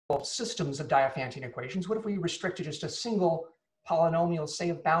systems of Diophantine equations. What if we restrict to just a single polynomial, say,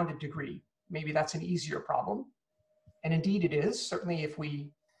 of bounded degree? Maybe that's an easier problem. And indeed it is. Certainly if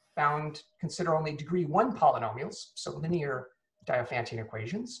we consider only degree 1 polynomials, so linear Diophantine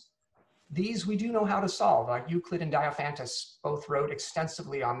equations, these we do know how to solve. Euclid and Diophantus both wrote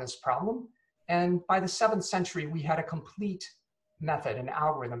extensively on this problem. And by the 7th century, we had a complete method, an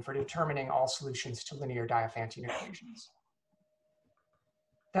algorithm for determining all solutions to linear Diophantine equations.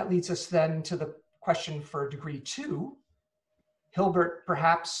 That leads us then to the question for degree 2. Hilbert,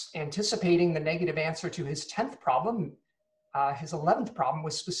 perhaps anticipating the negative answer to his 10th problem, his 11th problem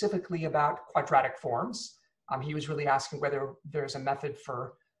was specifically about quadratic forms. He was really asking whether there's a method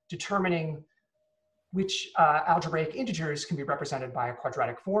for determining which algebraic integers can be represented by a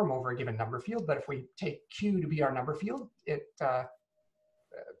quadratic form over a given number field. But if we take Q to be our number field, it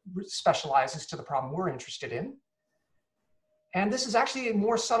specializes to the problem we're interested in. And this is actually a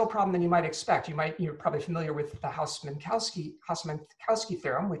more subtle problem than you might expect. You're probably familiar with the Hausman-Minkowski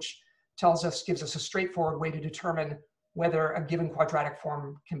theorem, which gives us a straightforward way to determine whether a given quadratic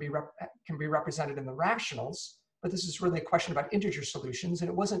form can be represented in the rationals. But this is really a question about integer solutions, and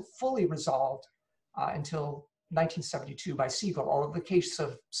it wasn't fully resolved until 1972 by Siegel, although the case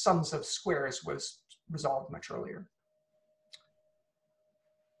of sums of squares was resolved much earlier.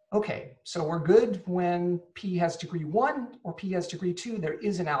 Okay, so we're good when P has degree 1 or P has degree 2. There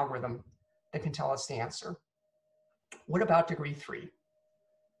is an algorithm that can tell us the answer. What about degree 3?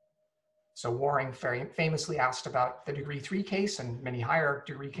 So Waring very famously asked about the degree 3 case and many higher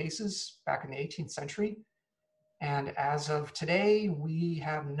degree cases back in the 18th century. And as of today, we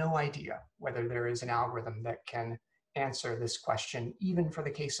have no idea whether there is an algorithm that can answer this question, even for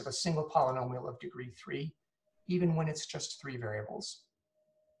the case of a single polynomial of degree 3, even when it's just 3 variables.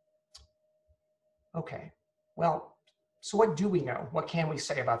 Okay, well, so what do we know? What can we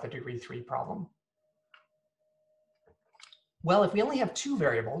say about the degree 3 problem? Well, if we only have 2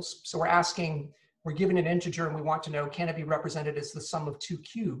 variables, so we're given an integer and we want to know, can it be represented as the sum of 2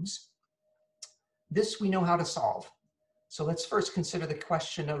 cubes? This we know how to solve. So let's first consider the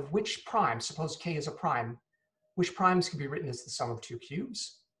question of which prime, suppose K is a prime, which primes can be written as the sum of 2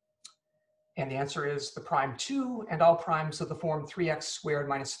 cubes? And the answer is the prime 2 and all primes of the form 3x squared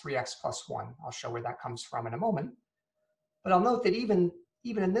minus 3x plus 1. I'll show where that comes from in a moment. But I'll note that even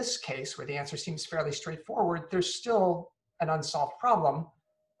in this case, where the answer seems fairly straightforward, there's still an unsolved problem.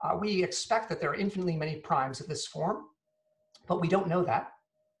 We expect that there are infinitely many primes of this form, but we don't know that.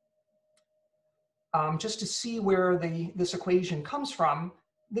 Just to see where this equation comes from,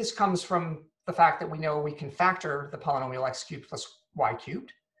 this comes from the fact that we know we can factor the polynomial x cubed plus y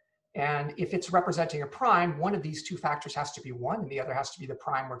cubed. And if it's representing a prime, one of these 2 factors has to be 1 and the other has to be the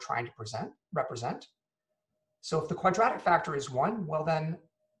prime we're trying to represent. So if the quadratic factor is 1, well then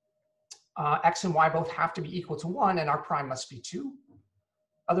x and y both have to be equal to 1 and our prime must be 2.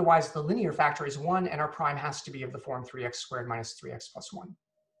 Otherwise, the linear factor is 1 and our prime has to be of the form 3x squared minus 3x plus 1.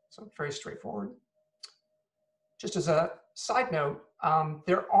 So very straightforward. Just as a side note,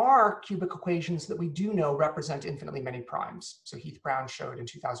 there are cubic equations that we do know represent infinitely many primes. So Heath-Brown showed in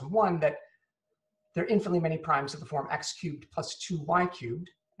 2001 that there are infinitely many primes of the form x cubed plus 2y cubed.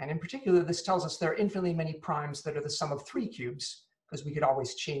 And in particular, this tells us there are infinitely many primes that are the sum of 3 cubes, because we could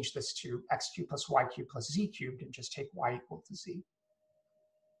always change this to x cubed plus y cubed plus z cubed and just take y equal to z.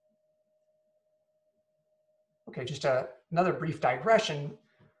 Okay, just another brief digression.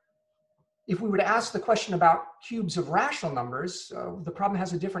 If we were to ask the question about cubes of rational numbers, the problem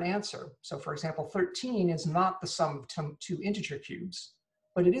has a different answer. So for example, 13 is not the sum of 2 integer cubes,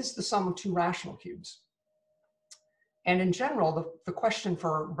 but it is the sum of 2 rational cubes. And in general, the question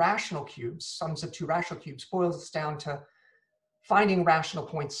for rational cubes, sums of 2 rational cubes, boils down to finding rational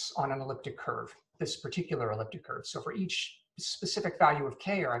points on an elliptic curve, this particular elliptic curve. So for each specific value of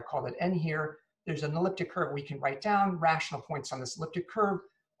k, or I've called it n here, there's an elliptic curve we can write down. Rational points on this elliptic curve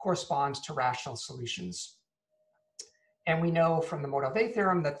corresponds to rational solutions. And we know from the Mordell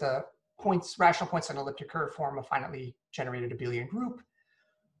theorem that the rational points on an elliptic curve form a finitely generated abelian group,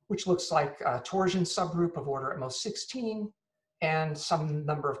 which looks like a torsion subgroup of order at most 16 and some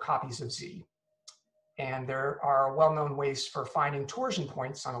number of copies of z. And there are well-known ways for finding torsion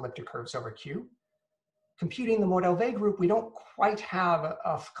points on elliptic curves over Q. Computing the Mordell group, we don't quite have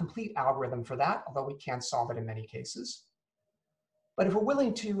a complete algorithm for that, although we can solve it in many cases. But if we're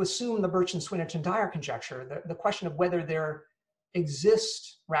willing to assume the Birchon-Swinnerton-Dyer conjecture, the question of whether there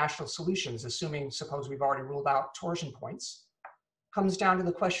exist rational solutions, assuming, suppose we've already ruled out torsion points, comes down to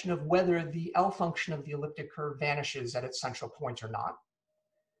the question of whether the L function of the elliptic curve vanishes at its central point or not.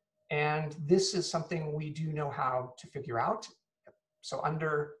 And this is something we do know how to figure out. So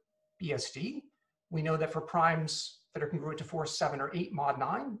under BSD. We know that for primes that are congruent to 4, 7, or 8 mod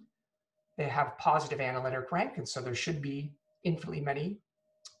 9, they have positive analytic rank, and so there should be infinitely many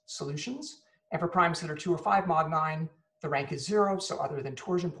solutions. And for primes that are 2 or 5 mod 9, the rank is 0, so other than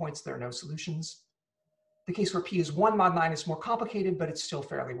torsion points, there are no solutions. The case where P is 1 mod 9 is more complicated, but it's still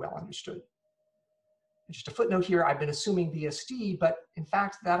fairly well understood. And just a footnote here, I've been assuming BSD, but in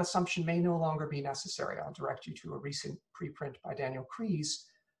fact, that assumption may no longer be necessary. I'll direct you to a recent preprint by Daniel Kreis,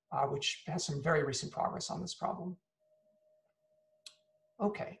 which has some very recent progress on this problem.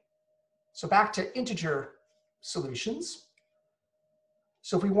 Okay, so back to integer solutions.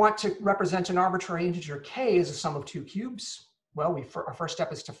 So if we want to represent an arbitrary integer k as a sum of 2 cubes, well, our first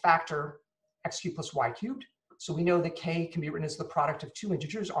step is to factor x cubed plus y cubed. So we know that k can be written as the product of 2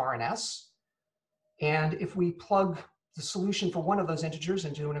 integers, r and s. And if we plug the solution for one of those integers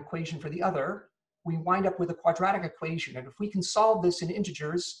into an equation for the other, we wind up with a quadratic equation. And if we can solve this in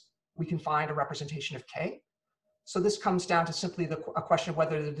integers, we can find a representation of k. So this comes down to simply a question of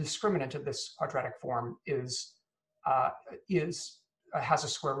whether the discriminant of this quadratic form has a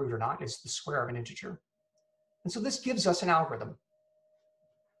square root or not, is the square of an integer. And so this gives us an algorithm.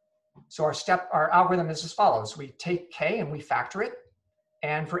 So our algorithm is as follows. We take k and we factor it.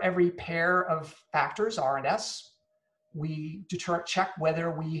 And for every pair of factors, r and s, we check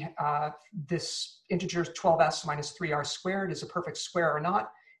whether this integer 12s minus 3r squared is a perfect square or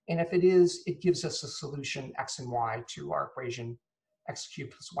not. And if it is, it gives us a solution x and y to our equation x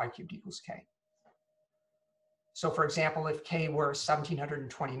cubed plus y cubed equals k. So for example, if k were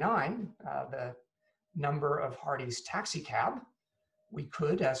 1729, the number of Hardy's taxi cab, we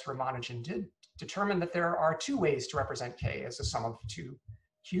could, as Ramanujan did, determine that there are 2 ways to represent k as a sum of 2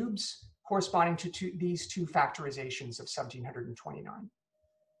 cubes corresponding to these 2 factorizations of 1729.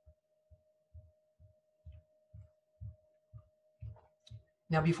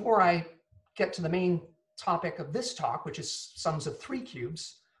 Now, before I get to the main topic of this talk, which is sums of 3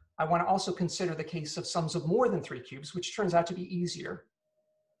 cubes, I want to also consider the case of sums of more than 3 cubes, which turns out to be easier.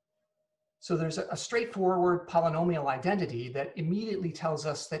 So there's a straightforward polynomial identity that immediately tells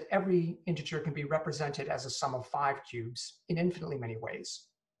us that every integer can be represented as a sum of 5 cubes in infinitely many ways.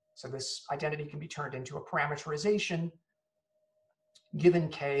 So this identity can be turned into a parameterization. Given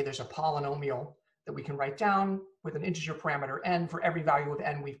k, there's a polynomial that we can write down with an integer parameter n. For every value of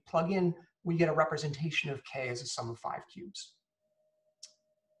n we plug in, we get a representation of k as a sum of 5 cubes.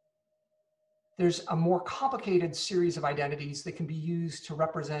 There's a more complicated series of identities that can be used to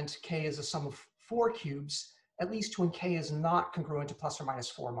represent k as a sum of 4 cubes, at least when k is not congruent to plus or minus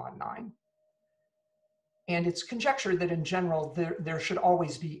 4 mod 9. And it's conjectured that in general, there should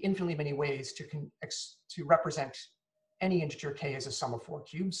always be infinitely many ways to represent any integer k as a sum of 4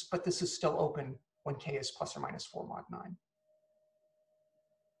 cubes, but this is still open when k is plus or minus 4 mod 9.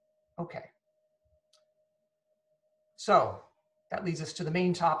 Okay. So that leads us to the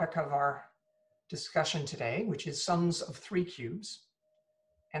main topic of our discussion today, which is sums of 3 cubes.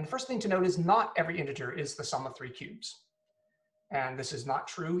 And the first thing to note is not every integer is the sum of 3 cubes. And this is not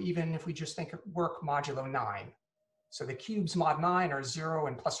true even if we just think of work modulo 9. So the cubes mod 9 are 0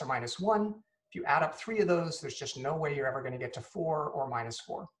 and plus or minus 1. If you add up 3 of those, there's just no way you're ever going to get to 4 or minus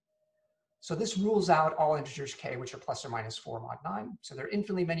 4. So this rules out all integers k which are plus or minus 4 mod 9. So there are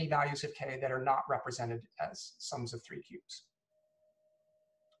infinitely many values of k that are not represented as sums of 3 cubes.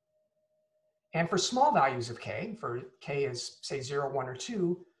 And for small values of k, for k is say 0, 1, or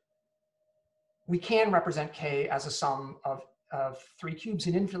 2, we can represent k as a sum of 3 cubes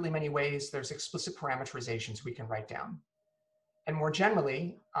in infinitely many ways. There's explicit parameterizations we can write down. And more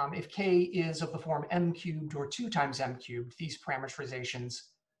generally, if k is of the form m cubed or 2 times m cubed, these parameterizations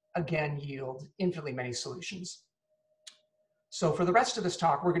again yield infinitely many solutions. So for the rest of this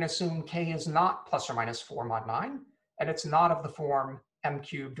talk, we're going to assume k is not plus or minus 4 mod 9, and it's not of the form m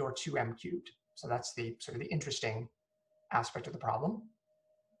cubed or 2m cubed. So that's the sort of the interesting aspect of the problem.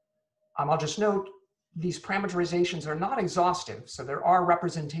 I'll just note these parameterizations are not exhaustive. So there are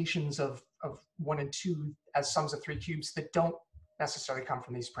representations of 1 and 2 as sums of 3 cubes that don't necessarily come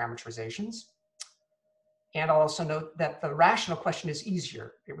from these parameterizations. And I'll also note that the rational question is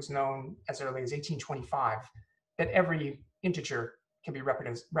easier. It was known as early as 1825 that every integer can be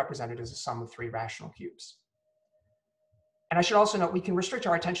represented as a sum of 3 rational cubes. And I should also note we can restrict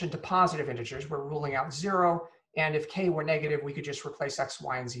our attention to positive integers. We're ruling out 0. And if k were negative, we could just replace x,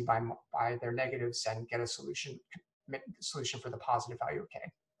 y, and z by their negatives and get a solution for the positive value of k.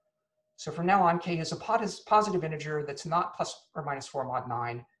 So from now on, k is a positive integer that's not plus or minus 4 mod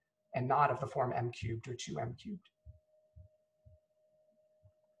 9 and not of the form m cubed or 2m cubed.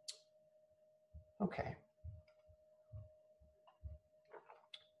 Okay.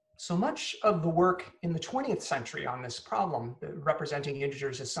 So much of the work in the 20th century on this problem, representing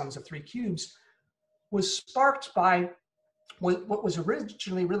integers as sums of 3 cubes, was sparked by what was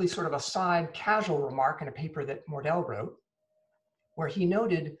originally really sort of a side casual remark in a paper that Mordell wrote, where he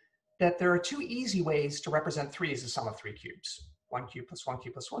noted that there are 2 easy ways to represent 3 as a sum of 3 cubes. 1 cubed plus 1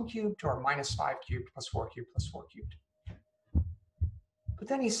 cubed plus 1 cubed, or minus 5 cubed plus 4 cubed plus 4 cubed. But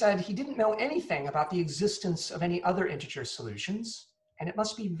then he said he didn't know anything about the existence of any other integer solutions, and it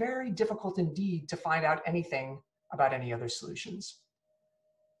must be very difficult indeed to find out anything about any other solutions.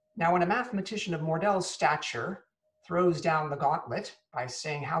 Now, when a mathematician of Mordell's stature throws down the gauntlet by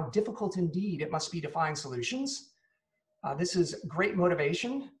saying how difficult indeed it must be to find solutions, this is great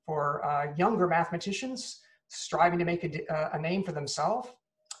motivation for younger mathematicians striving to make a name for themselves.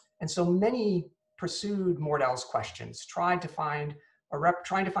 And so many pursued Mordell's questions, trying to find a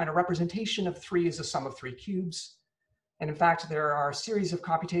representation of 3 as a sum of 3 cubes. And in fact, there are a series of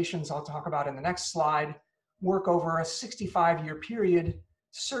computations I'll talk about in the next slide, work over a 65-year period,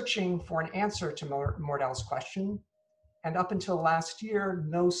 searching for an answer to Mordell's question. And up until last year,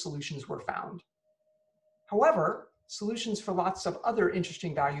 no solutions were found. However, solutions for lots of other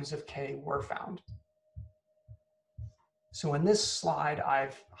interesting values of k were found. So in this slide,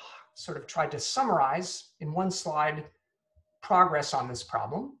 I've sort of tried to summarize in one slide progress on this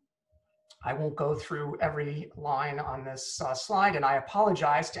problem. I won't go through every line on this slide, and I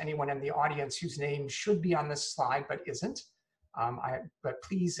apologize to anyone in the audience whose name should be on this slide but isn't. But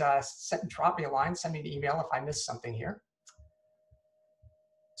please drop me a line, send me an email if I missed something here.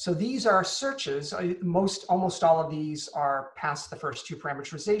 So these are searches. Almost all of these are past the first 2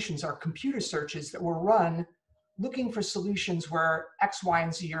 parameterizations, are computer searches that were run looking for solutions where x, y,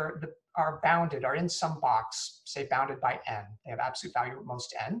 and z are bounded, are in some box, say bounded by n. They have absolute value at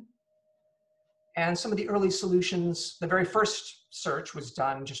most n. And some of the early solutions, the very first search was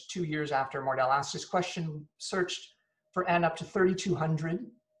done just 2 years after Mordell asked his question, searched for n up to 3,200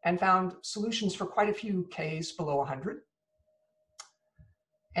 and found solutions for quite a few k's below 100.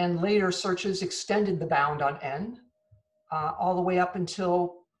 And later searches extended the bound on n all the way up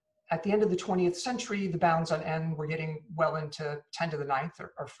until at the end of the 20th century, the bounds on n were getting well into 10 to the 9th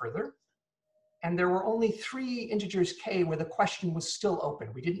or further. And there were only 3 integers k where the question was still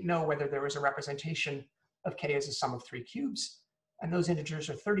open. We didn't know whether there was a representation of k as a sum of 3 cubes. And those integers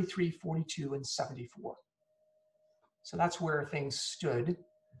are 33, 42, and 74. So that's where things stood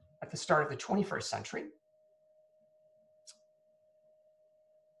at the start of the 21st century.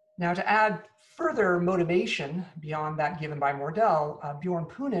 Now, to add further motivation beyond that given by Mordell, Bjorn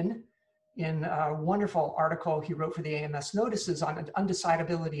Poonen, in a wonderful article he wrote for the AMS Notices on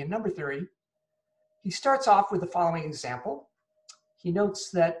undecidability in number theory, he starts off with the following example. He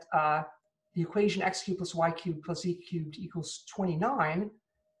notes that the equation x cubed plus y cubed plus z cubed equals 29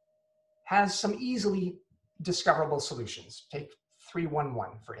 has some easily discoverable solutions. Take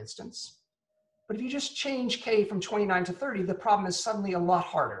 311, for instance. But if you just change k from 29 to 30, the problem is suddenly a lot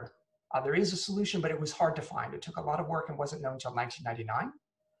harder. There is a solution, but it was hard to find. It took a lot of work and wasn't known until 1999.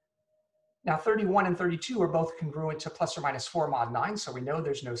 Now, 31 and 32 are both congruent to plus or minus 4 mod 9, so we know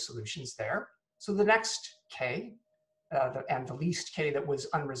there's no solutions there. So the next k, and the least k that was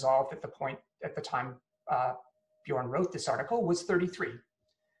unresolved at the time Bjorn wrote this article, was 33.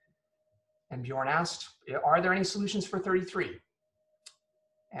 And Bjorn asked, are there any solutions for 33?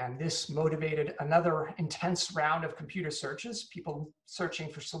 And this motivated another intense round of computer searches, people searching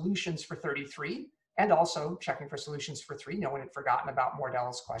for solutions for 33, and also checking for solutions for 3. No one had forgotten about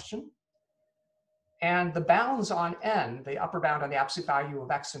Mordell's question. And the bounds on n, the upper bound on the absolute value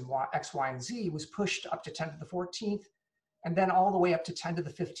of x, y, and z, was pushed up to 10 to the 14th, and then all the way up to 10 to the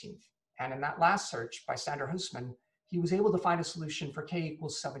 15th. And in that last search by Sander Huisman, he was able to find a solution for k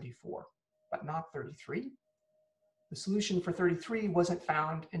equals 74, but not 33. The solution for 33 wasn't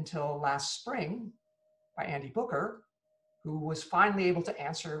found until last spring by Andy Booker, who was finally able to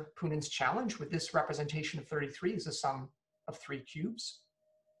answer Poonen's challenge with this representation of 33 as a sum of 3 cubes.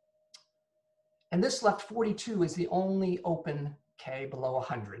 And this left 42 as the only open k below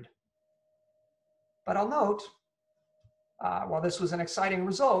 100. But I'll note, while this was an exciting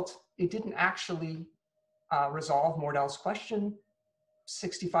result, it didn't actually resolve Mordell's question.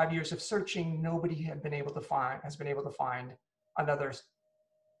 65 years of searching, nobody has been able to find another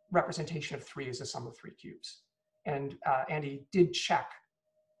representation of 3 as a sum of 3 cubes. And Andy did check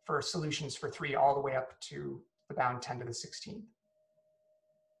for solutions for 3 all the way up to the bound 10 to the 16th.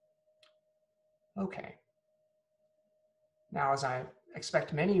 Okay. Now, as I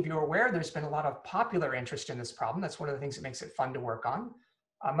expect many of you are aware, there's been a lot of popular interest in this problem. That's one of the things that makes it fun to work on.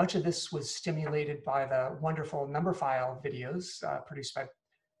 Much of this was stimulated by the wonderful number file videos produced by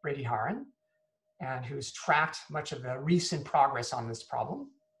Brady Haran, and who's tracked much of the recent progress on this problem.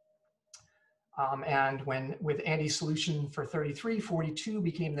 And with Andy's solution for 33, 42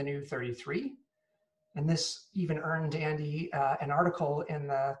 became the new 33. And this even earned Andy an article in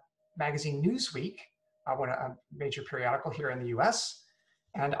the magazine Newsweek, a major periodical here in the US.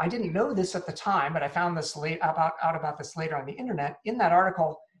 And I didn't know this at the time, but I found this out about this later on the internet. In that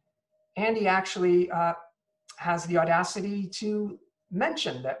article, Andy actually has the audacity to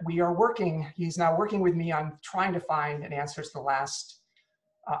mention that he's now working with me on trying to find an answer to the last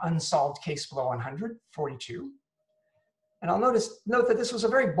unsolved case below 100, 42. And I'll note that this was a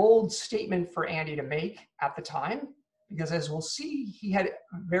very bold statement for Andy to make at the time, because as we'll see, he had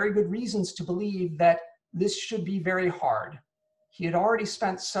very good reasons to believe that this should be very hard. He had already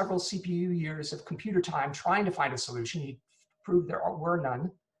spent several CPU years of computer time trying to find a solution. He proved there were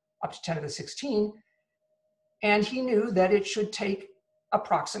none, up to 10 to the 16. And he knew that it should take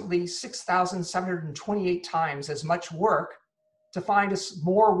approximately 6,728 times as much work to find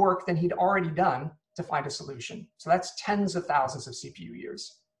more work than he'd already done to find a solution. So that's tens of thousands of CPU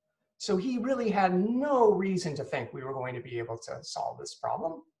years. So he really had no reason to think we were going to be able to solve this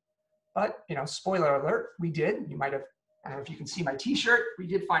problem. But, spoiler alert, we did. You might have, I don't know if you can see my t-shirt, we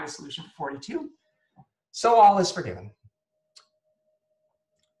did find a solution for 42. So all is forgiven.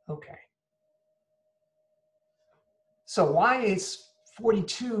 Okay. So why is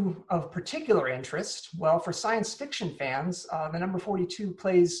 42 of particular interest? Well, for science fiction fans, the number 42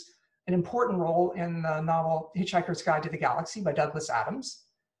 plays an important role in the novel Hitchhiker's Guide to the Galaxy by Douglas Adams.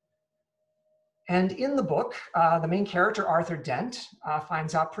 And in the book, the main character, Arthur Dent,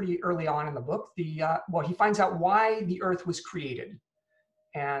 finds out pretty early on in the book, he finds out why the Earth was created.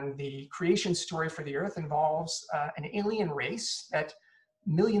 And the creation story for the Earth involves an alien race that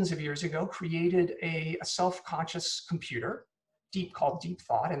millions of years ago created a self-conscious computer, called Deep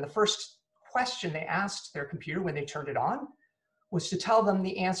Thought. And the first question they asked their computer when they turned it on was to tell them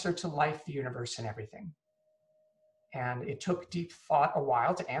the answer to life, the universe, and everything. And it took Deep Thought a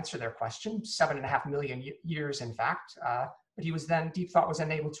while to answer their question, 7.5 million years, in fact. But Deep Thought was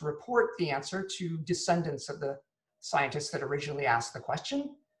then able to report the answer to descendants of the scientists that originally asked the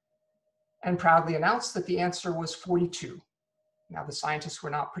question, and proudly announced that the answer was 42. Now, the scientists were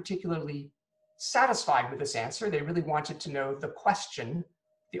not particularly satisfied with this answer. They really wanted to know the question,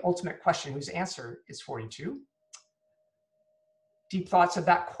 the ultimate question whose answer is 42. Deep Thought said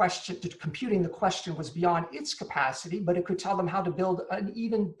that question, computing the question was beyond its capacity, but it could tell them how to build an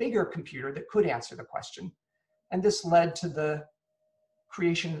even bigger computer that could answer the question. And this led to the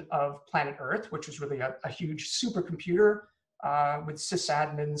creation of planet Earth, which was really a huge supercomputer with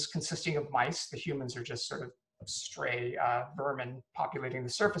sysadmins consisting of mice. The humans are just sort of stray vermin populating the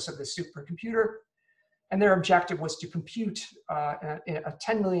surface of this supercomputer. And their objective was to compute a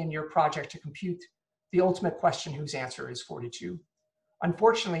 10 million year project to compute the ultimate question whose answer is 42.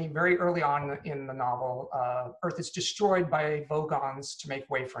 Unfortunately, very early on in the novel, Earth is destroyed by Vogons to make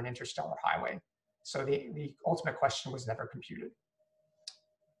way for an interstellar highway. So the ultimate question was never computed.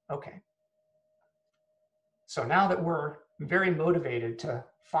 Okay. So now that we're very motivated to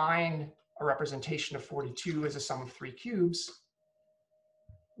find a representation of 42 as a sum of 3 cubes,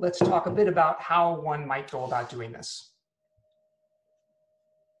 let's talk a bit about how one might go about doing this.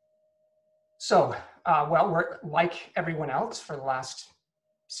 So, we're like everyone else for the last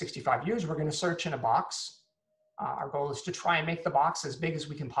 65 years, we're going to search in a box. Our goal is to try and make the box as big as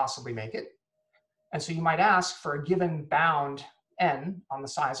we can possibly make it. And so you might ask, for a given bound n on the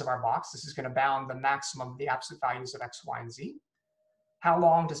size of our box, this is going to bound the maximum of the absolute values of x, y, and z. How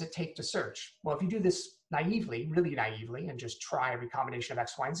long does it take to search? Well, if you do this naively, really naively, and just try every combination of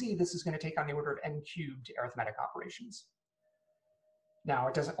x, y, and z, this is going to take on the order of n cubed arithmetic operations. Now,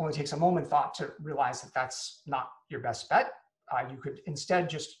 it only takes a moment thought to realize that that's not your best bet. You could instead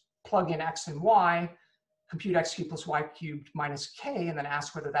just plug in x and y, compute x cubed plus y cubed minus k, and then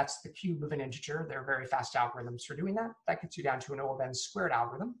ask whether that's the cube of an integer. There are very fast algorithms for doing that. That gets you down to an O of n squared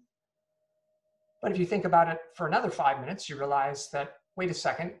algorithm. But if you think about it for another 5 minutes, you realize that, wait a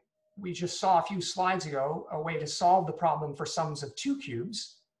second, we just saw a few slides ago a way to solve the problem for sums of 2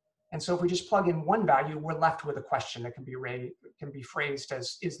 cubes. And so if we just plug in one value, we're left with a question that can be phrased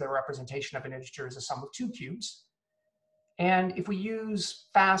as, is there a representation of an integer as a sum of 2 cubes? And if we use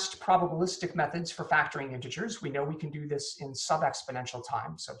fast probabilistic methods for factoring integers, we know we can do this in sub-exponential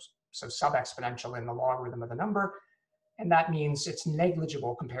time. So sub-exponential in the logarithm of the number. And that means it's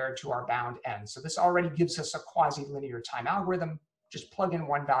negligible compared to our bound n. So this already gives us a quasi-linear time algorithm. Just plug in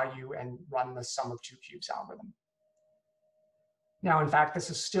one value and run the sum of 2 cubes algorithm. Now, in fact,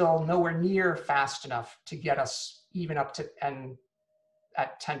 this is still nowhere near fast enough to get us even up to n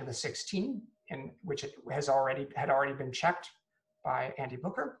at 10 to the 16, in which it had already been checked by Andy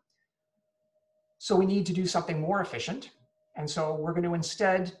Booker. So we need to do something more efficient. And so we're going to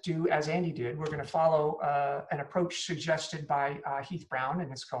instead do as Andy did. We're going to follow an approach suggested by Heath-Brown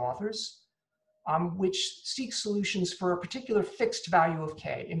and his co-authors, which seeks solutions for a particular fixed value of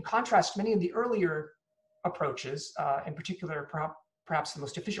k. In contrast, many of the earlier approaches, in particular, perhaps the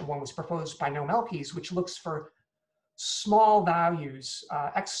most efficient one was proposed by Noam Elkies, which looks for small values,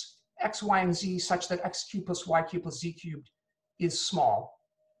 x, y, and z, such that x cubed plus y cubed plus z cubed is small.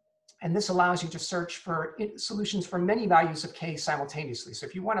 And this allows you to search for solutions for many values of k simultaneously. So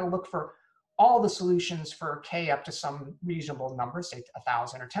if you want to look for all the solutions for k up to some reasonable number, say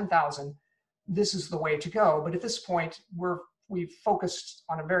 1,000 or 10,000, this is the way to go. But at this point, we've focused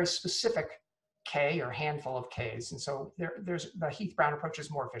on a very specific k or handful of k's. And so there's the Heath-Brown approach is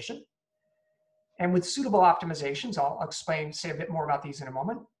more efficient. And with suitable optimizations, I'll say a bit more about these in a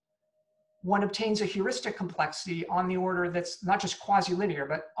moment, one obtains a heuristic complexity on the order that's not just quasi-linear,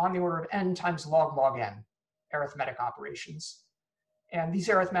 but on the order of n times log n, arithmetic operations. And these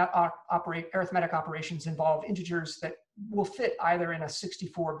arithmetic operations involve integers that will fit either in a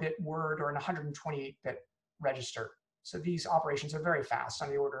 64-bit word or an 128-bit register. So these operations are very fast, on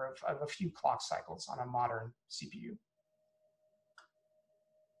the order of a few clock cycles on a modern CPU.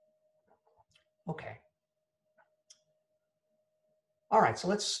 Okay. All right, so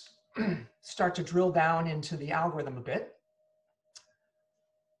let's start to drill down into the algorithm a bit.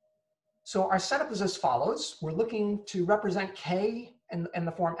 So our setup is as follows. We're looking to represent k in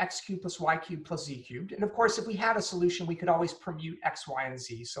the form x cubed plus y cubed plus z cubed. And of course, if we had a solution, we could always permute x, y, and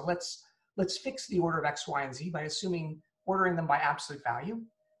z. So let's fix the order of x, y, and z by ordering them by absolute value.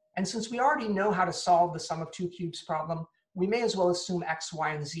 And since we already know how to solve the sum of two cubes problem, we may as well assume x,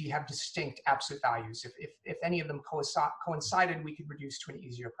 y, and z have distinct absolute values. If any of them coincided, we could reduce to an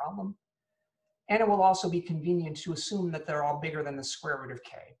easier problem. And it will also be convenient to assume that they're all bigger than the square root of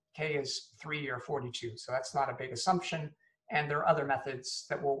k. K is 3 or 42, so that's not a big assumption. And there are other methods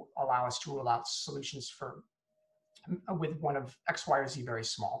that will allow us to rule out solutions with one of x, y, or z very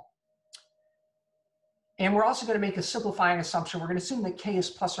small. And we're also going to make a simplifying assumption. We're going to assume that k is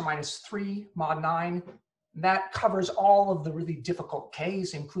plus or minus 3 mod 9. That covers all of the really difficult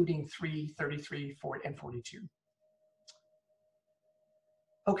k's, including 3, 33, 40, and 42.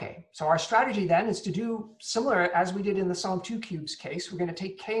 Okay, so our strategy then is to do similar as we did in the sum of two cubes case. We're going to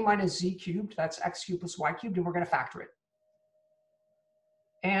take k minus z cubed, that's x cubed plus y cubed, and we're going to factor it.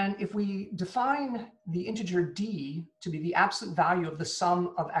 And if we define the integer d to be the absolute value of the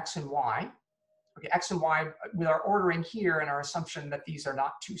sum of x and y, okay, x and y, with our ordering here and our assumption that these are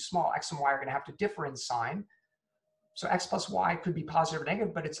not too small, x and y are going to have to differ in sign. So x plus y could be positive or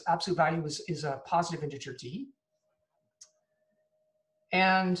negative, but its absolute value is a positive integer d.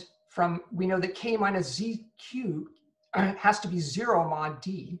 And we know that k minus z cubed has to be 0 mod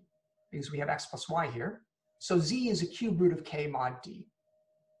d, because we have x plus y here. So z is a cube root of k mod d.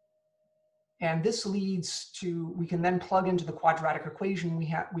 And this leads to, we can then plug into the quadratic equation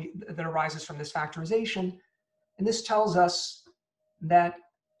that arises from this factorization. And this tells us that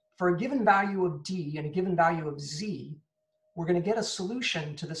for a given value of d and a given value of z, we're going to get a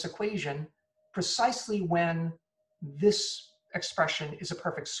solution to this equation precisely when this expression is a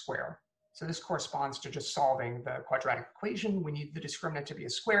perfect square. So this corresponds to just solving the quadratic equation. We need the discriminant to be a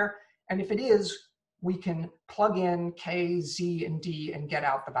square. And if it is, we can plug in k, z, and d and get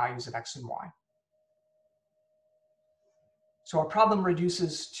out the values of x and y. So our problem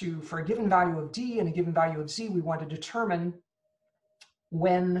reduces to, for a given value of d and a given value of z, we want to determine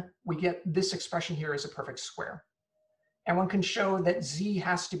when we get this expression here as a perfect square. And one can show that z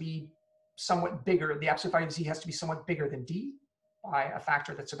has to be somewhat bigger, the absolute value of z has to be somewhat bigger than d by a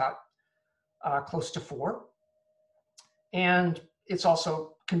factor that's about close to 4. And it's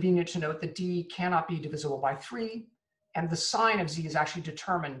also convenient to note that d cannot be divisible by 3, and the sign of z is actually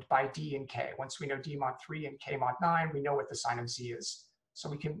determined by d and k. Once we know d mod 3 and k mod 9, we know what the sign of z is. So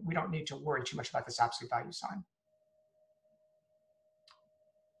we don't need to worry too much about this absolute value sign.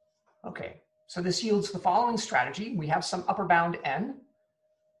 Okay, so this yields the following strategy. We have some upper bound n.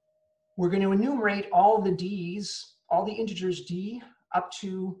 We're going to enumerate all the d's, all the integers d up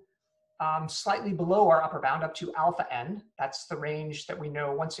to slightly below our upper bound, up to alpha n. That's the range that we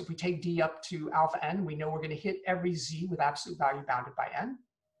know. Once, if we take d up to alpha n, we know we're going to hit every z with absolute value bounded by n.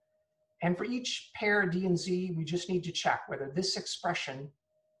 And for each pair d and z, we just need to check whether this expression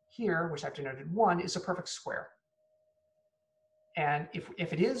here, which I've denoted 1, is a perfect square. And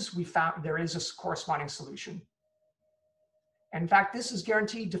if it is, we found there is a corresponding solution. In fact, this is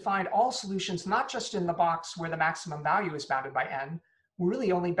guaranteed to find all solutions, not just in the box where the maximum value is bounded by n. we're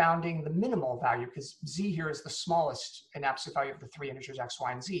really only bounding the minimal value because z here is the smallest in absolute value of the three integers x,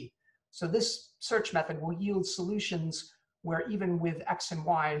 y, and z. So this search method will yield solutions where even with x and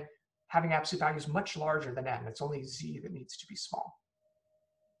y having absolute values much larger than n, it's only z that needs to be small.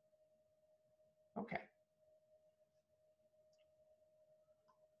 Okay.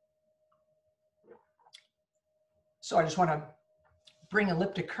 So I just want to bring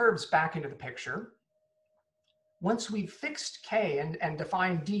elliptic curves back into the picture. Once we've fixed k and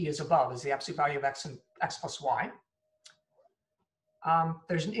defined d as above as the absolute value of x and x plus y,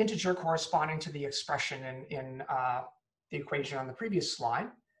 there's an integer corresponding to the expression in the equation on the previous slide.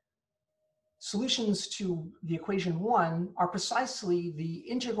 Solutions to the equation 1 are precisely the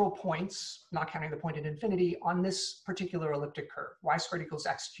integral points, not counting the point at infinity, on this particular elliptic curve, y squared equals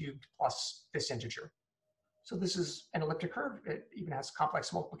x cubed plus this integer. So this is an elliptic curve. It even has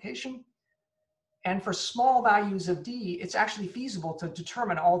complex multiplication. And for small values of d, it's actually feasible to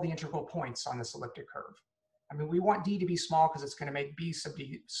determine all the integral points on this elliptic curve. I mean, we want d to be small because it's going to make b sub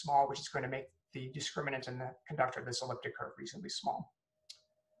d small, which is going to make the discriminant and the conductor of this elliptic curve reasonably small.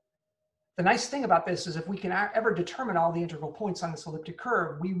 The nice thing about this is if we can ever determine all the integral points on this elliptic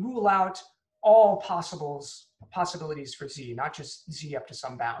curve, we rule out all possibilities for z, not just z up to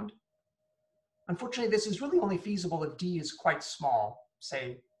some bound. Unfortunately, this is really only feasible if d is quite small,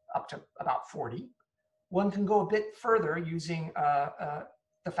 say up to about 40. One can go a bit further using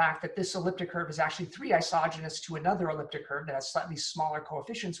the fact that this elliptic curve is actually 3 isogenous to another elliptic curve that has slightly smaller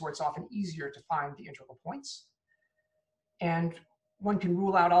coefficients where it's often easier to find the integral points. And one can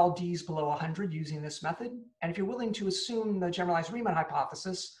rule out all d's below 100 using this method. And if you're willing to assume the generalized Riemann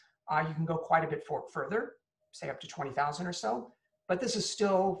hypothesis, you can go quite a bit further, say up to 20,000 or so. But this is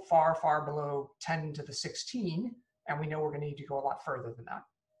still far, far below 10 to the 16, and we know we're going to need to go a lot further than that.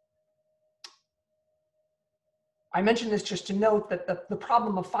 I mentioned this just to note that the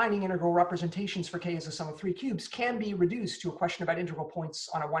problem of finding integral representations for k as a sum of 3 cubes can be reduced to a question about integral points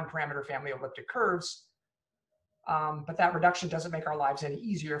on a one-parameter family of elliptic curves. But that reduction doesn't make our lives any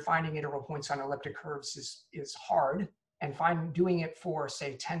easier. Finding integral points on elliptic curves is hard, and doing it for,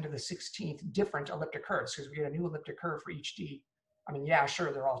 say, 10 to the 16th different elliptic curves, because we get a new elliptic curve for each d. I mean, yeah,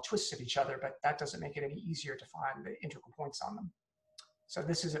 sure, they're all twists of each other, but that doesn't make it any easier to find the integral points on them. So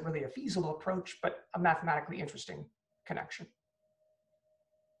this isn't really a feasible approach, but a mathematically interesting connection.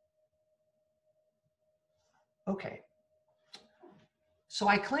 Okay. So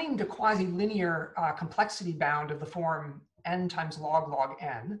I claimed a quasi-linear complexity bound of the form n times log log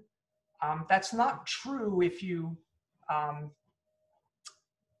n. That's not true if you aren't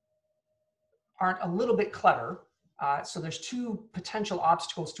a little bit clever. So there's two potential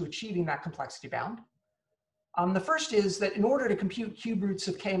obstacles to achieving that complexity bound. The first is that in order to compute cube roots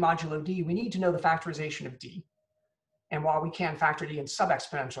of k modulo d, we need to know the factorization of d. And while we can factor d in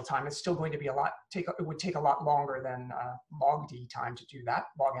sub-exponential time, it's still going to be it would take a lot longer than log d time to do that,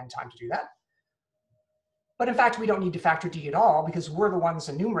 log n time to do that. But in fact, we don't need to factor d at all because we're the ones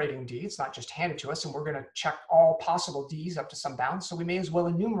enumerating d. It's not just handed to us, and we're going to check all possible d's up to some bound. So we may as well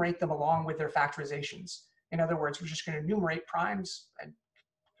enumerate them along with their factorizations. In other words, we're just going to enumerate primes and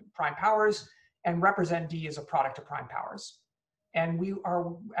prime powers and represent d as a product of prime powers. And we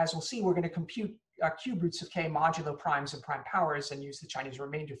are, as we'll see, we're going to compute cube roots of k modulo primes and prime powers and use the Chinese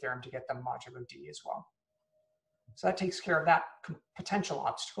remainder theorem to get them modulo d as well. So that takes care of that potential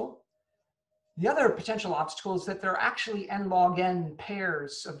obstacle. The other potential obstacle is that there are actually n log n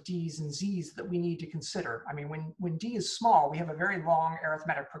pairs of d's and z's that we need to consider. I mean, when d is small, we have a very long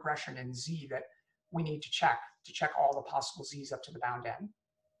arithmetic progression in z that we need to check all the possible z's up to the bound n.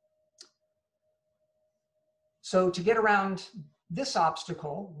 So to get around this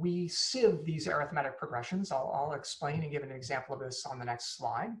obstacle, we sieve these arithmetic progressions. I'll explain and give an example of this on the next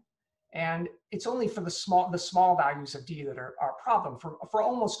slide. And it's only for the small values of d that are our problem. For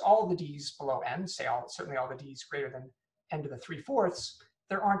almost all the d's below n, say certainly all the d's greater than n to the 3/4,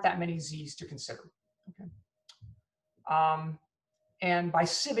 there aren't that many z's to consider. Okay. And by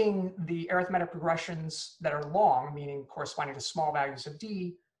sieving the arithmetic progressions that are long, meaning corresponding to small values of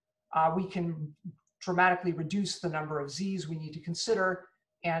d, we can dramatically reduce the number of z's we need to consider,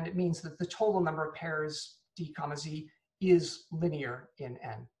 and it means that the total number of pairs d comma z is linear in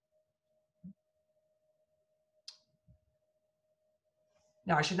n.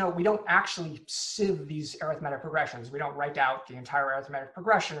 Now I should note, we don't actually sieve these arithmetic progressions. We don't write out the entire arithmetic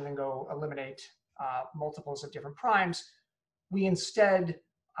progression and then go eliminate multiples of different primes. We instead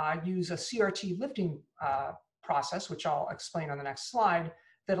use a CRT lifting process, which I'll explain on the next slide,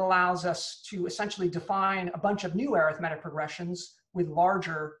 that allows us to essentially define a bunch of new arithmetic progressions with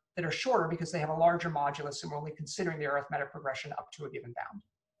larger that are shorter because they have a larger modulus and we're only considering the arithmetic progression up to a given bound.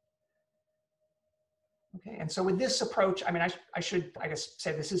 Okay, and so with this approach, I mean, I should, I guess,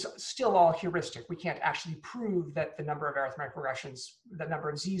 say this is still all heuristic. We can't actually prove that the number of arithmetic progressions, the number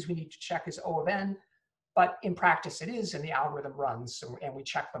of z's we need to check is O of n, but in practice it is, and the algorithm runs, so, and we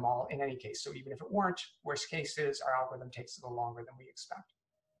check them all in any case. So even if it weren't, worst case is our algorithm takes a little longer than we expect.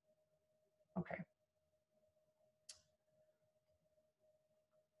 Okay.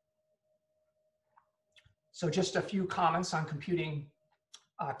 So just a few comments on computing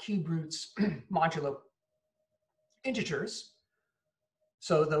cube roots modulo integers.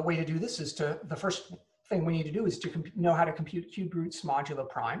 So the way to do this is the first thing we need to do is to know how to compute cube roots modulo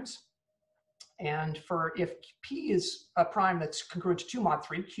primes. And if p is a prime that's congruent to 2 mod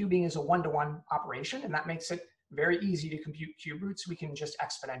 3, cubing is a 1-to-1 operation, and that makes it very easy to compute cube roots. We can just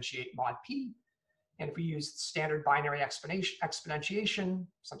exponentiate mod p. And if we use standard binary exponentiation,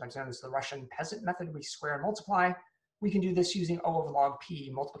 sometimes known as the Russian peasant method, we square and multiply, we can do this using O of log p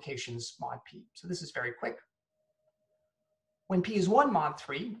multiplications mod p. So this is very quick. When p is 1 mod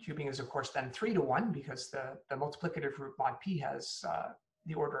 3, cubing is of course then 3-to-1 because the multiplicative root mod p has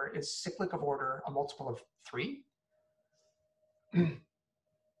the order is cyclic of order, a multiple of 3. And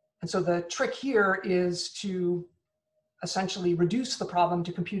so the trick here is to essentially reduce the problem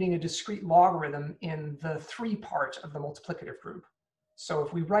to computing a discrete logarithm in the 3 part of the multiplicative group. So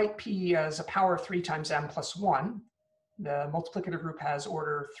if we write p as a power of 3 times m plus 1, the multiplicative group has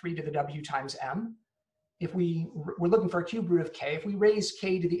order 3 to the w times m. If we're looking for a cube root of k, if we raise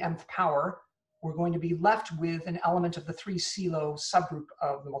k to the mth power, we're going to be left with an element of the 3 CELO subgroup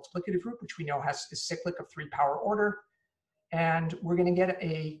of the multiplicative group, which we know is cyclic of 3 power order. And we're going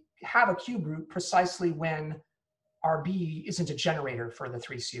to have a cube root precisely when our b isn't a generator for the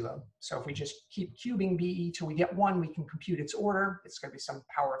 3 CELO. So if we just keep cubing be till we get 1, we can compute its order. It's going to be some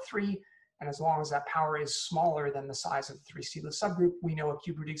power of 3. And as long as that power is smaller than the size of the 3 CELO subgroup, we know a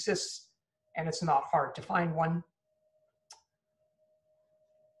cube root exists, and it's not hard to find one.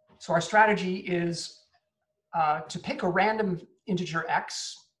 So our strategy is to pick a random integer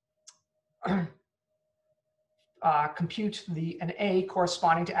x, compute an a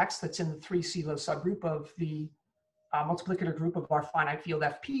corresponding to x that's in the 3 CELO subgroup of the multiplicative group of our finite field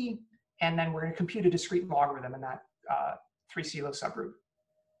fp, and then we're going to compute a discrete logarithm in that 3 CELO subgroup.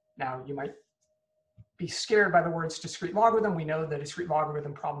 Now you might be scared by the words discrete logarithm. We know the discrete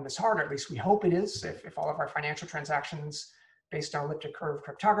logarithm problem is hard, or at least we hope it is, if all of our financial transactions based on elliptic curve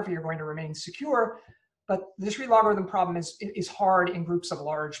cryptography are going to remain secure. But the discrete logarithm problem is hard in groups of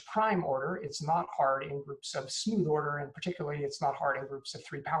large prime order. It's not hard in groups of smooth order, and particularly it's not hard in groups of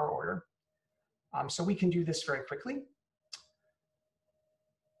 3 power order. So we can do this very quickly.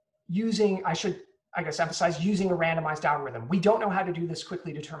 I should emphasize using a randomized algorithm. We don't know how to do this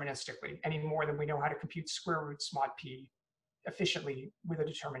quickly deterministically any more than we know how to compute square roots mod p efficiently with a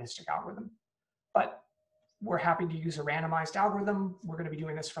deterministic algorithm. But we're happy to use a randomized algorithm. We're going to be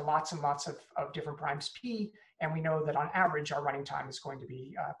doing this for lots and lots of different primes p, and we know that on average our running time is going to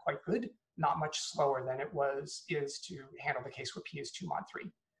be quite good, not much slower than it is to handle the case where p is 2 mod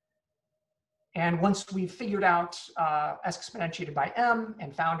 3. And once we've figured out exponentiated by m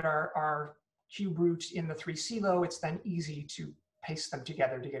and found our cube root in the 3 CELO, it's then easy to paste them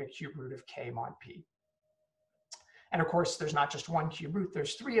together to get a cube root of k mod p. And of course, there's not just one cube root,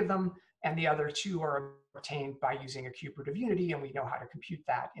 there's 3 of them, and the other 2 are obtained by using a cube root of unity, and we know how to compute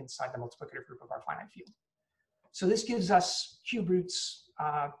that inside the multiplicative group of our finite field. So this gives us cube roots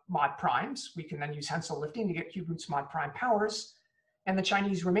mod primes. We can then use Hensel lifting to get cube roots mod prime powers, and the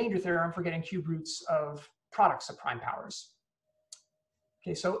Chinese remainder theorem for getting cube roots of products of prime powers.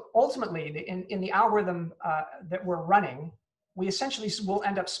 Okay, so ultimately, in the algorithm that we're running, we essentially will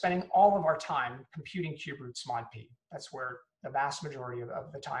end up spending all of our time computing cube roots mod p. That's where the vast majority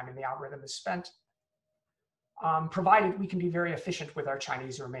of the time in the algorithm is spent, provided we can be very efficient with our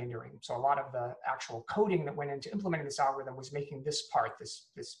Chinese remaindering. So a lot of the actual coding that went into implementing this algorithm was making this part, this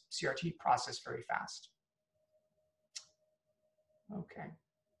CRT process, very fast. Okay.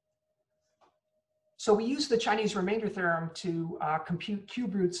 So we use the Chinese remainder theorem to compute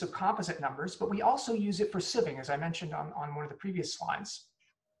cube roots of composite numbers, but we also use it for sieving, as I mentioned on one of the previous slides.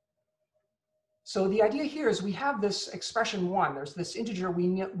 So the idea here is we have this expression 1. There's this integer we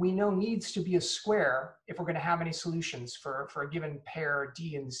know needs to be a square if we're going to have any solutions for a given pair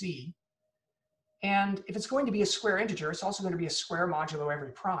d and z. And if it's going to be a square integer, it's also going to be a square modulo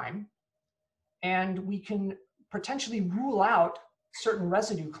every prime. And we can potentially rule out certain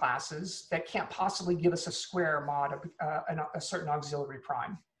residue classes that can't possibly give us a square mod of a certain auxiliary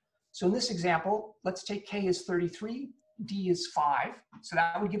prime. So in this example, let's take k is 33. d is 5. So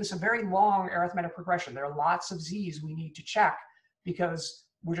that would give us a very long arithmetic progression. There are lots of z's we need to check because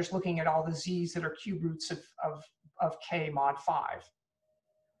we're just looking at all the z's that are cube roots of k mod 5.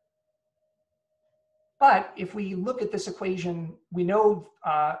 But if we look at this equation, we know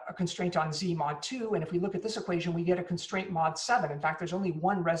a constraint on z mod 2, and if we look at this equation, we get a constraint mod 7. In fact, there's only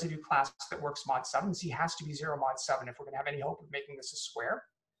one residue class that works mod 7. Z has to be 0 mod 7 if we're going to have any hope of making this a square.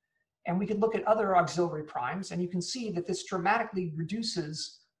 And we could look at other auxiliary primes, and you can see that this dramatically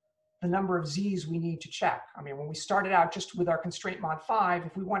reduces the number of z's we need to check. I mean, when we started out just with our constraint mod 5,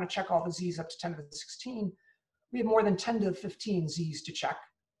 if we want to check all the z's up to 10 to the 16, we have more than 10 to the 15 z's to check.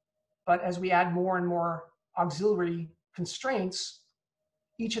 But as we add more and more auxiliary constraints,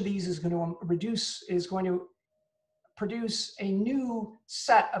 each of these is going to produce a new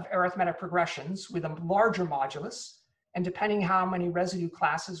set of arithmetic progressions with a larger modulus. And depending how many residue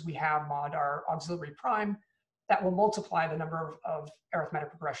classes we have mod our auxiliary prime, that will multiply the number of arithmetic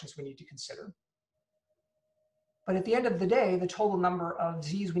progressions we need to consider. But at the end of the day, the total number of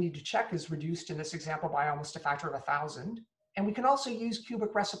z's we need to check is reduced in this example by almost a factor of 1,000. And we can also use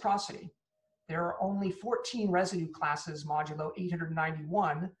cubic reciprocity. There are only 14 residue classes modulo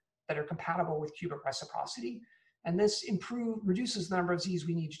 891 that are compatible with cubic reciprocity. And this reduces the number of z's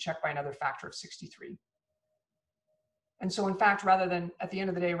we need to check by another factor of 63. And so in fact, at the end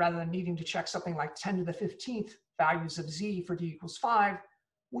of the day, rather than needing to check something like 10 to the 15th values of z for d equals 5,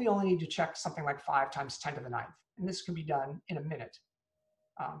 we only need to check something like 5 times 10 to the 9th. And this can be done in a minute.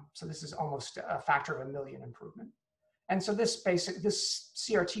 So this is almost a factor of 1,000,000 improvement. And so this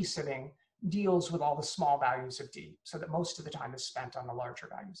CRT sieving deals with all the small values of d, so that most of the time is spent on the larger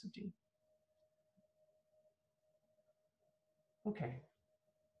values of d. Okay.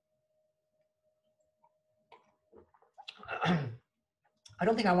 I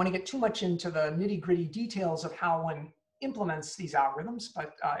don't think I want to get too much into the nitty-gritty details of how one implements these algorithms,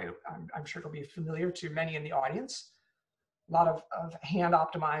 but I'm sure it'll be familiar to many in the audience. A lot of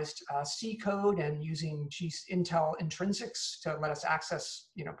hand-optimized C code and using Intel intrinsics to let us access,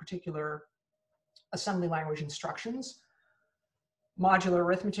 particular assembly language instructions. Modular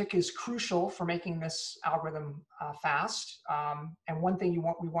arithmetic is crucial for making this algorithm fast. And one thing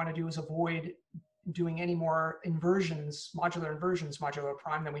we want to do is avoid doing any more inversions, modular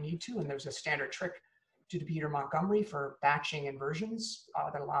prime than we need to. And there's a standard trick due to Peter Montgomery for batching inversions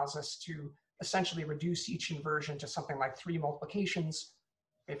that allows us to essentially reduce each inversion to something like 3 multiplications.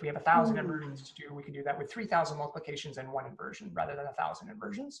 If we have 1,000 inversions to do, we can do that with 3,000 multiplications and 1 inversion rather than 1,000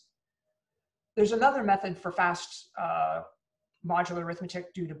 inversions. There's another method for fast modular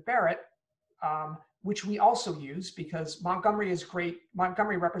arithmetic due to Barrett, which we also use because Montgomery is great.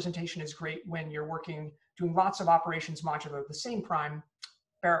 Montgomery representation is great when you're doing lots of operations modulo the same prime.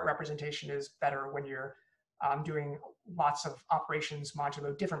 Barrett representation is better when you're doing lots of operations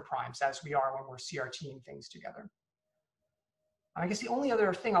modulo different primes, as we are when we're CRTing things together. I guess the only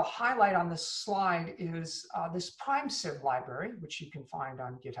other thing I'll highlight on this slide is this prime-sieve library, which you can find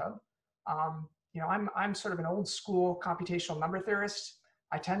on GitHub. I'm sort of an old school computational number theorist.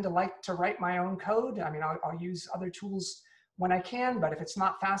 I tend to like to write my own code. I mean, I'll use other tools when I can, but if it's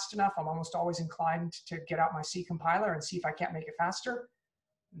not fast enough, I'm almost always inclined to get out my C compiler and see if I can't make it faster.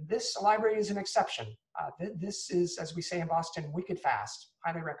 This library is an exception. This is, as we say in Boston, wicked fast.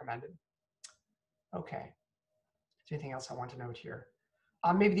 Highly recommended. Okay. Is there anything else I want to note here?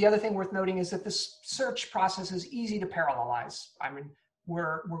 Maybe the other thing worth noting is that this search process is easy to parallelize. I mean,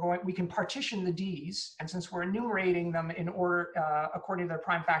 we can partition the Ds, and since we're enumerating them in order according to their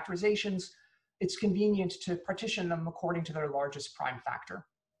prime factorizations, it's convenient to partition them according to their largest prime factor.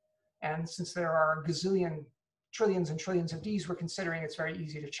 And since there are trillions and trillions of Ds we're considering, it's very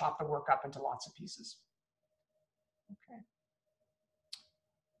easy to chop the work up into lots of pieces. Okay.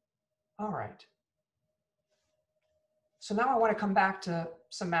 All right. So now I want to come back to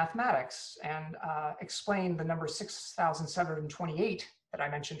some mathematics and explain the number 6,728 that I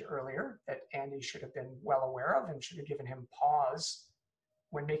mentioned earlier that Andy should have been well aware of and should have given him pause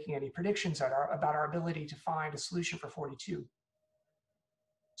when making any predictions about our ability to find a solution for 42.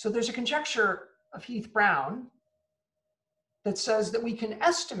 So there's a conjecture of Heath-Brown that says that we can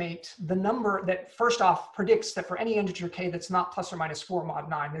estimate the number that first off predicts that for any integer k that's not plus or minus 4 mod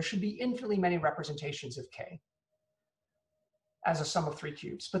 9, there should be infinitely many representations of k as a sum of 3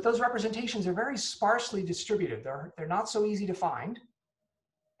 cubes. But those representations are very sparsely distributed. They're not so easy to find.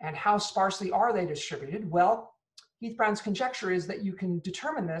 And how sparsely are they distributed? Well, Heath-Brown's conjecture is that you can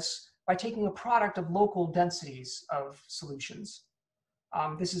determine this by taking a product of local densities of solutions.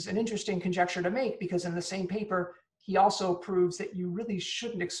 This is an interesting conjecture to make because in the same paper, he also proves that you really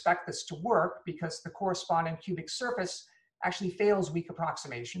shouldn't expect this to work because the corresponding cubic surface actually fails weak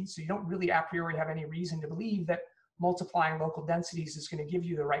approximations. So you don't really a priori have any reason to believe that multiplying local densities is going to give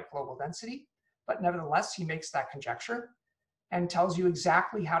you the right global density. But nevertheless, he makes that conjecture and tells you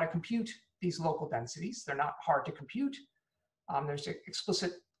exactly how to compute these local densities. They're not hard to compute. There's an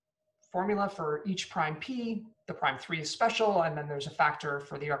explicit formula for each prime p. The prime 3 is special, and then there's a factor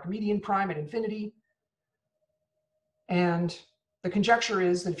for the Archimedean prime at infinity. And the conjecture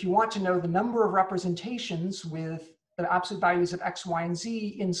is that if you want to know the number of representations with the absolute values of x, y, and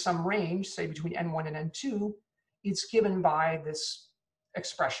z in some range, say between n1 and n2, it's given by this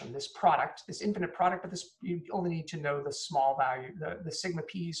expression, this product, this infinite product, but this, you only need to know the small value, the sigma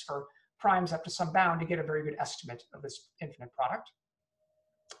p's for primes up to some bound to get a very good estimate of this infinite product.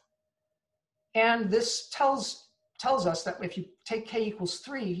 And this tells us that if you take k equals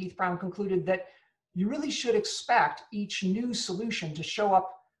 3, Heath-Brown concluded that you really should expect each new solution to show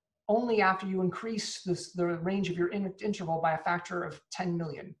up only after you increase the range of your interval by a factor of 10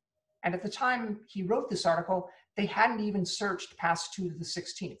 million. And at the time he wrote this article, they hadn't even searched past 2 to the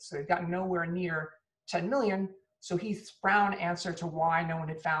 16th. So they'd gotten nowhere near 10 million. So Heath-Brown answer to why no one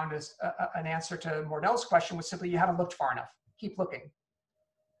had found an answer to Mordell's question was simply, you haven't looked far enough, keep looking.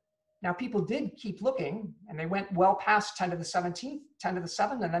 Now people did keep looking, and they went well past 10 to the 17th, 10 to the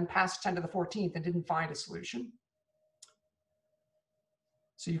 7th, and then past 10 to the 14th and didn't find a solution.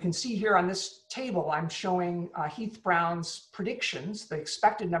 So you can see here on this table, I'm showing Heath-Brown's predictions, the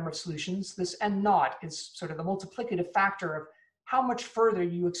expected number of solutions. This n naught is sort of the multiplicative factor of how much further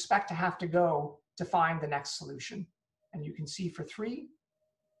you expect to have to go to find the next solution. And you can see for 3,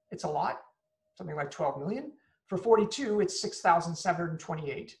 it's a lot, something like 12 million. For 42, it's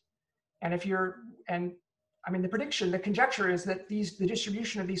 6,728. And if you're, and I mean, the prediction, the conjecture is that the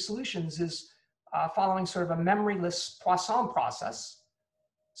distribution of these solutions is following sort of a memoryless Poisson process.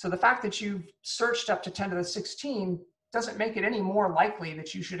 So the fact that you've searched up to 10 to the 16 doesn't make it any more likely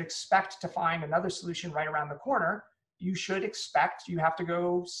that you should expect to find another solution right around the corner. You should expect you have to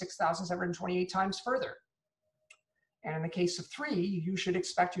go 6,728 times further. And in the case of 3, you should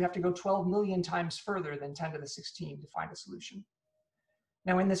expect you have to go 12 million times further than 10 to the 16 to find a solution.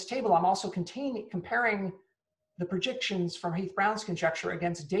 Now in this table, I'm also comparing the predictions from Heath-Brown's conjecture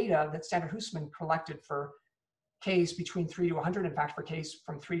against data that Standard-Hussman collected for k's between 3 to 100, in fact, for k's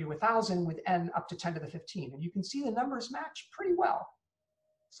from 3 to 1,000 with n up to 10 to the 15. And you can see the numbers match pretty well.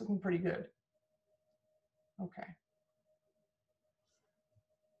 It's looking pretty good. Okay.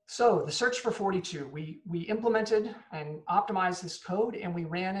 So the search for 42, we implemented and optimized this code, and we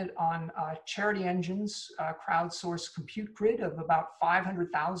ran it on Charity Engine's crowdsourced compute grid of about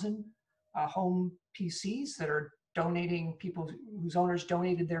 500,000 home PCs that are donating, people whose owners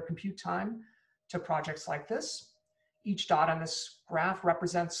donated their compute time to projects like this. Each dot on this graph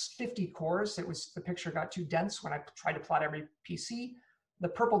represents 50 cores. The picture got too dense when I tried to plot every PC. The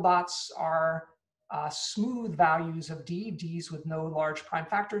purple dots are smooth values of D, Ds with no large prime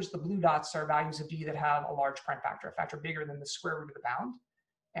factors. The blue dots are values of D that have a large prime factor, a factor bigger than the square root of the bound.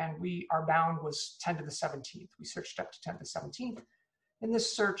 And our bound was 10 to the 17th. We searched up to 10 to the 17th. And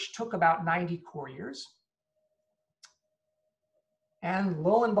this search took about 90 core years. And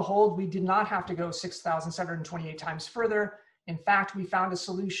lo and behold, we did not have to go 6,728 times further. In fact, we found a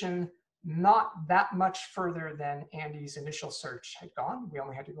solution not that much further than Andy's initial search had gone. We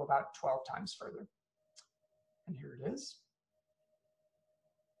only had to go about 12 times further. And here it is.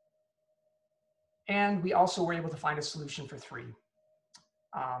 And we also were able to find a solution for 3.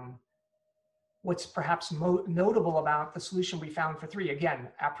 What's perhaps notable about the solution we found for 3, again,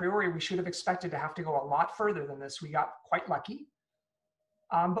 a priori, we should have expected to have to go a lot further than this. We got quite lucky.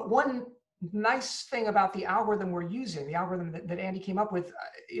 But one nice thing about the algorithm we're using, the algorithm that Andy came up with,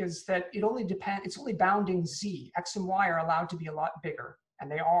 is that it's only bounding z. X and y are allowed to be a lot bigger,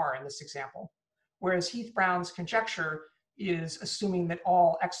 and they are in this example. Whereas Heath-Brown's conjecture is assuming that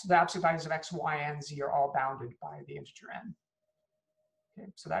the absolute values of x, y, and z are all bounded by the integer n.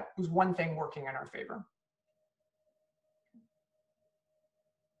 Okay, so that was one thing working in our favor.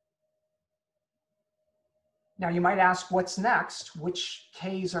 Now you might ask, what's next? Which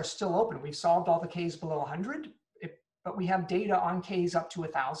k's are still open? We've solved all the k's below 100, but we have data on k's up to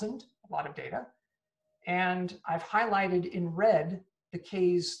 1,000, a lot of data. And I've highlighted in red the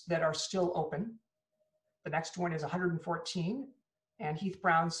k's that are still open. The next one is 114, and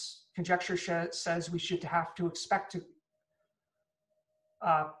Heath-Brown's conjecture says we should have to expect to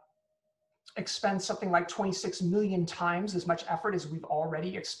expend something like 26 million times as much effort as we've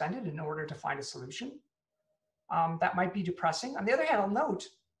already expended in order to find a solution. That might be depressing. On the other hand, I'll note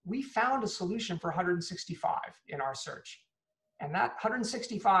we found a solution for 165 in our search. And that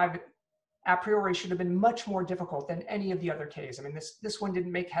 165 a priori should have been much more difficult than any of the other Ks. I mean, this one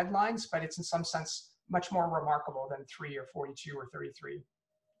didn't make headlines, but it's in some sense much more remarkable than 3 or 42 or 33.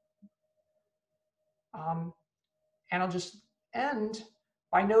 And I'll just end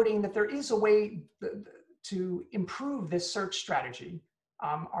by noting that there is a way to improve this search strategy.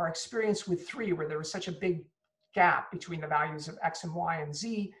 Our experience with 3, where there was such a big gap between the values of X and Y and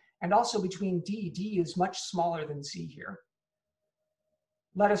Z, and also between D. D is much smaller than Z here,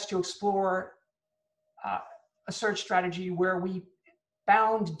 led us to explore a search strategy where we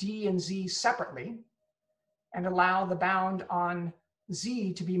bound D and Z separately and allow the bound on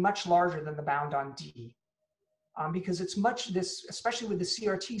Z to be much larger than the bound on D. Because it's especially with the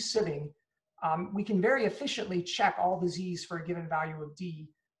CRT sieving, we can very efficiently check all the Z's for a given value of D,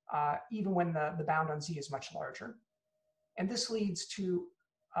 even when the bound on Z is much larger. And this leads to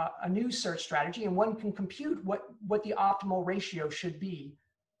a new search strategy, and one can compute what the optimal ratio should be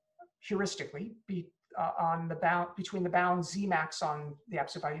heuristically on the bound between the bound Z max on the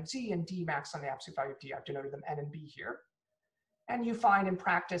absolute value of Z and D max on the absolute value of D. I've denoted them N and B here. And you find in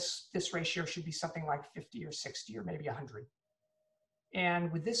practice, this ratio should be something like 50 or 60 or maybe 100. And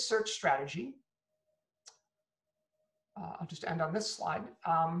with this search strategy, I'll just end on this slide.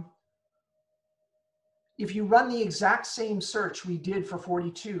 If you run the exact same search we did for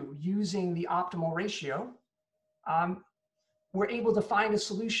 42 using the optimal ratio, we're able to find a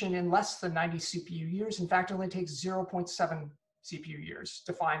solution in less than 90 CPU years. In fact, it only takes 0.7 CPU years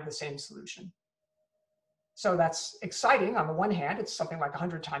to find the same solution. So that's exciting. On the one hand, it's something like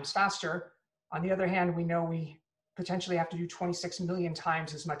 100 times faster. On the other hand, we know we potentially have to do 26 million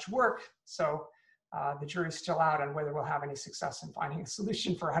times as much work. So the jury's still out on whether we'll have any success in finding a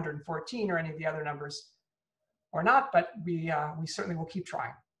solution for 114 or any of the other numbers or not, but we certainly will keep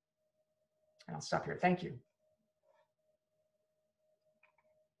trying. And I'll stop here. Thank you.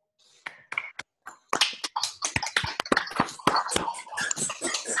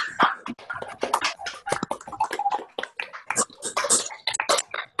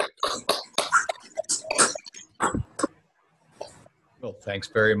 Well, thanks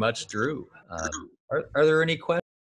very much, Drew. Are there any questions?